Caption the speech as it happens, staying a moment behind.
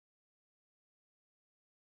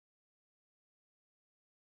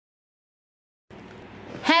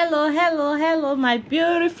Hello, my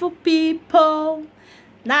beautiful people.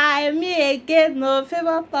 Now me again, no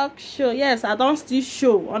favorite talk show. Yes, I don't still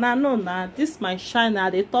show. And I know now, this my shine.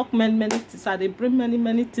 They talk many things. They bring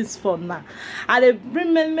many things for now. They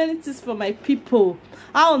bring many things for my people.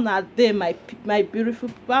 How na they my beautiful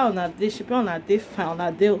people? How na they should be on they fine?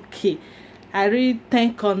 On they okay? I really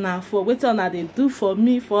thank una for what una they do for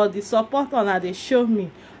me, for the support una they show me.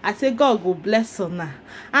 I say God go bless una.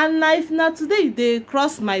 And now if na today they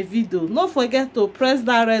cross my video, no forget to press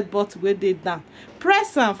that red button where they down.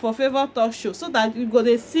 Press am for favorite talk show so that you go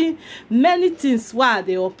dey see many things while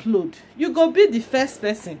they upload. You go be the first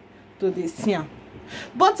person to dey see am.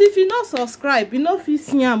 But if you not subscribe, you no fit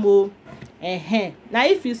see am o. Now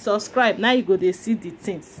if you subscribe, now you go dey see the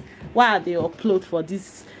things while they upload for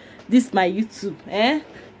this my YouTube.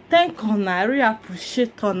 Thank una, I really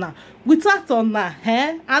appreciate una. Without una,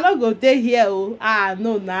 I no go dey here o.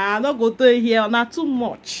 No nah, I no go dey here. Una too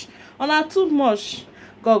much. Una too much.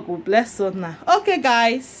 God go bless una. Okay,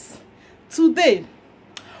 guys. Today,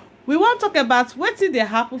 we wan talk about wetin dey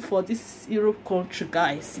happen for this Europe country,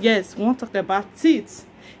 guys. Yes, we wan talk about it.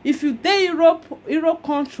 If you dey Europe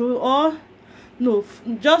country or no,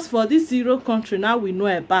 just for this Europe country now we know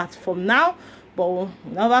about from now. But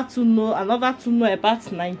another to know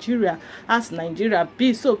about Nigeria, as Nigeria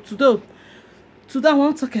be. So today I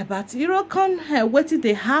want to talk about Eurocon, wetin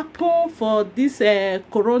dey happen for this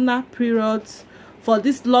corona period, for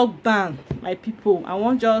this lockdown, my people. I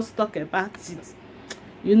wan just talk about it.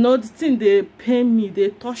 You know, the thing dey pain me,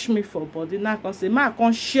 dey touch me for body. Now I can say, I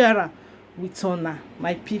can share am with una,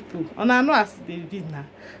 my people. Una know as dey be now.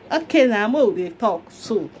 Okay, now I'm dey talk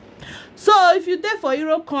so if you dey for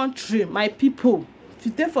Europe country, my people, if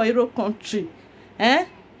you dey for Europe country,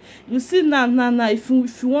 you see now if you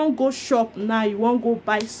wan go shop now, you wan go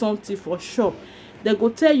buy something for shop, they go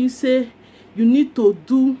tell you say you need to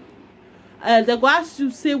do they go ask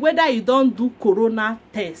you say whether you don do corona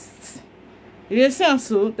test. You understand?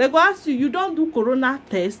 So they go ask you don do corona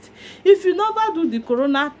test. If you never do the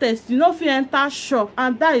corona test, you no fit enter shop,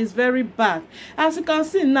 and that is very bad. As you can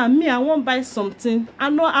see now, me, I wan buy something. I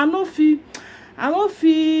no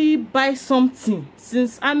fit buy something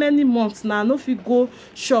since how many months now. I no fit go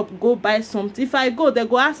shop go buy something. If I go, they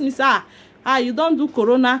go ask me say you don do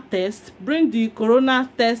corona test, bring the corona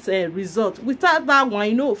test result. Without that one,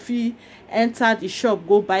 you no fit enter the shop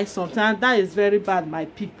go buy something, and that is very bad, my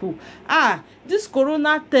people. This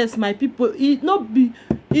corona test, my people, e no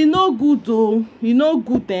good o. E no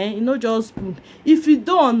good, e no just good. If you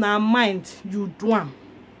do on our mind, you do am.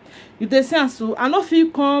 You dey see am. So I no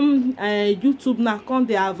fit come YouTube now come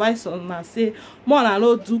dey advise on una say more na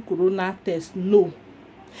no do corona test. No.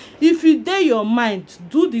 If you dey your mind,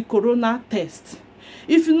 do the corona test.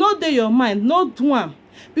 If you no dey your mind, no do am.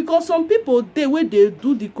 Because some people dey wey dey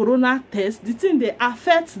do the corona test, the thing dey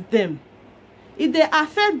affect them. It dey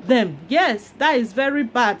affect them. Yes, that is very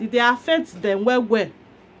bad. It dey affect them well.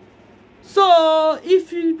 So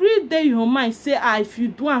if you really dey your mind say if you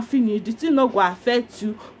do am finish, the thing no go affect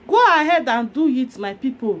you, go ahead and do it, my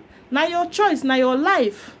people. Na your choice, na your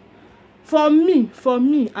life. For me,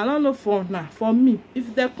 I don't know for now. For me,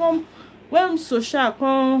 if they come when social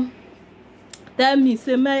come tell me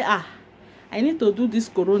say I need to do this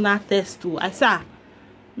corona test too, I say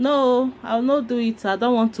no, I will not do it. I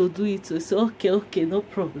don't want to do it. So I say okay, no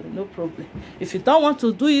problem. If you don't want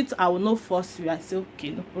to do it, I will not force you. I say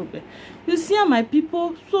okay, no problem. You see, my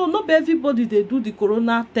people, so not everybody they do the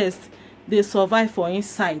corona test they survive for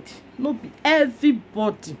inside. Not be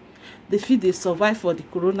everybody they feel they survive for the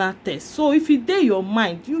corona test. So if you dey your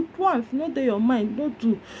mind, you do. If not dey your mind, don't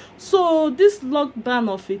do. So this lockdown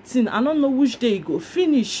of 18, I don't know which day it go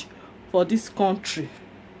finish for this country,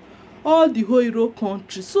 all the whole Europe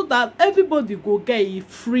country, so that everybody go get a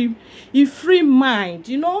free mind.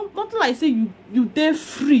 You know, not like say you dey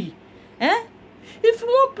free. If you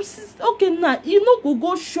want, okay, now you no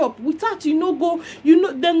go shop without you no go,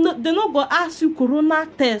 they no go ask you corona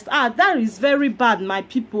test. That is very bad, my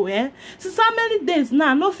people. Since how many days now,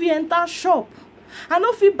 I no fit enter shop, I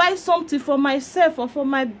no fit buy something for myself or for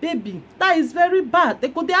my baby. That is very bad.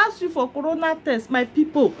 They ask you for corona test, my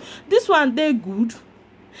people. This one dey good.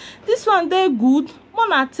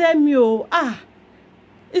 Mona tell me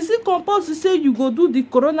is it compulsory say you go do the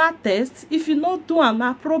corona test? If you no do am,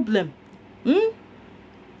 na problem.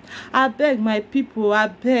 I beg, my people, I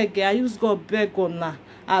beg. I use God beg una.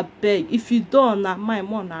 I beg. If you don't na my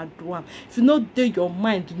mind, na do am. If you no dey your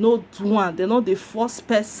mind, no do am. They no the first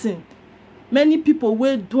person. Many people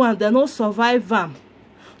will do am, they no survive am.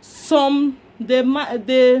 Some they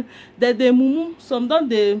mumu. Some don't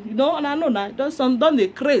they, and I know that. Some don't they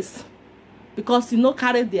craze. because e no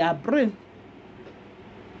carry their brain.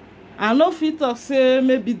 I no fit talk say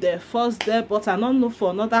maybe they force there, but I don't know for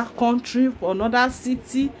another country, for another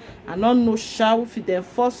city. I don't know sha if they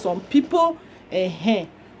force some people.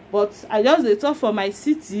 But I just dey talk for my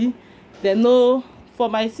city. They know for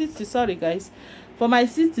my city, sorry guys, for my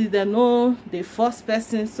city they know the first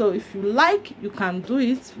person. So if you like, you can do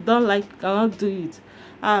it. If you don't like, you cannot do it.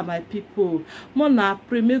 My people, mona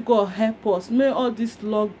pray, may God help us. May all this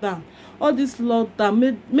lockdown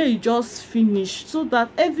may it just finish, so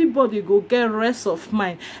that everybody go get rest of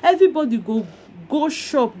mind. Everybody go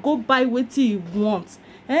shop, go buy wetin he want.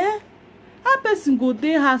 How person go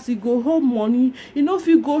dey house, he go hold money, you know, if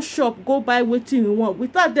you go shop, go buy wetin you want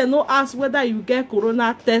without dem no ask whether you get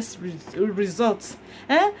corona test results.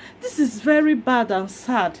 This is very bad and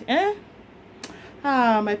sad.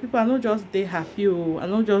 My people, I no just dey happy. I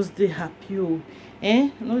no just dey happy.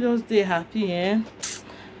 I no just dey happy.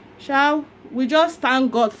 Shall we just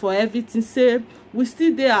thank God for everything? Say we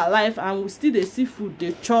still dey alive and we still dey see food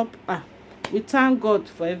dey chop. We thank God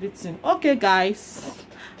for everything. Okay guys,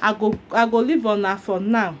 I go leave on that for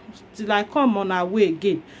now till I come on our way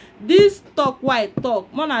again. This talk why I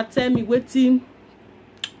talk, mona tell me wetin,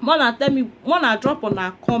 mona drop on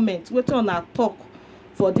our comment wetin on our talk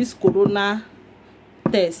for this corona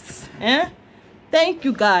test. Thank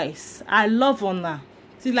you guys, I love una.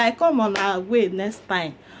 Till I come on our way next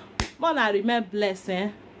time, mona remain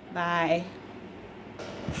blessed. Bye.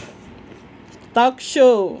 Talk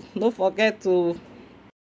show, don't forget to